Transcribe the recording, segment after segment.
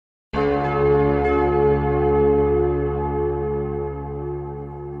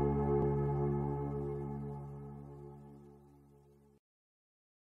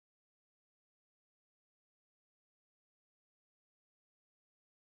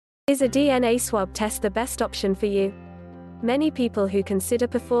Is a DNA swab test the best option for you? Many people who consider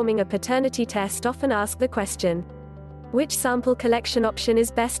performing a paternity test often ask the question, which sample collection option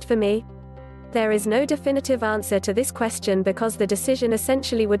is best for me? There is no definitive answer to this question because the decision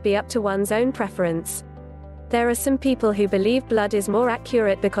essentially would be up to one's own preference. There are some people who believe blood is more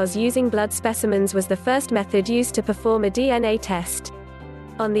accurate because using blood specimens was the first method used to perform a DNA test.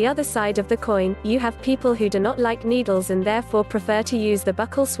 On the other side of the coin, you have people who do not like needles and therefore prefer to use the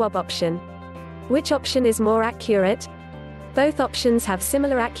buccal swab option. Which option is more accurate? Both options have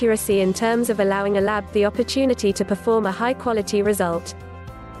similar accuracy in terms of allowing a lab the opportunity to perform a high-quality result.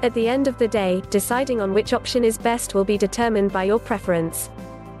 At the end of the day, deciding on which option is best will be determined by your preference.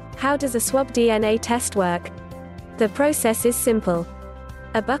 How does a swab DNA test work? The process is simple.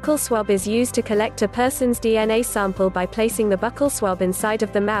 A buccal swab is used to collect a person's DNA sample by placing the buccal swab inside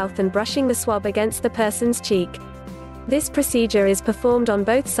of the mouth and brushing the swab against the person's cheek. This procedure is performed on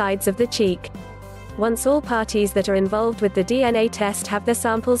both sides of the cheek. Once all parties that are involved with the DNA test have their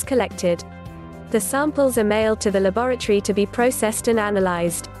samples collected, the samples are mailed to the laboratory to be processed and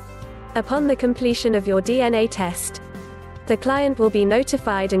analyzed. Upon the completion of your DNA test, the client will be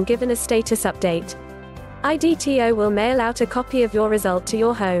notified and given a status update. IDTO will mail out a copy of your result to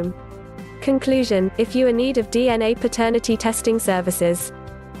your home. Conclusion: if you are in need of DNA paternity testing services,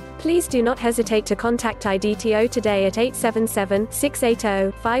 please do not hesitate to contact IDTO today at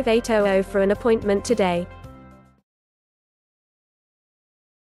 877-680-5800 for an appointment today.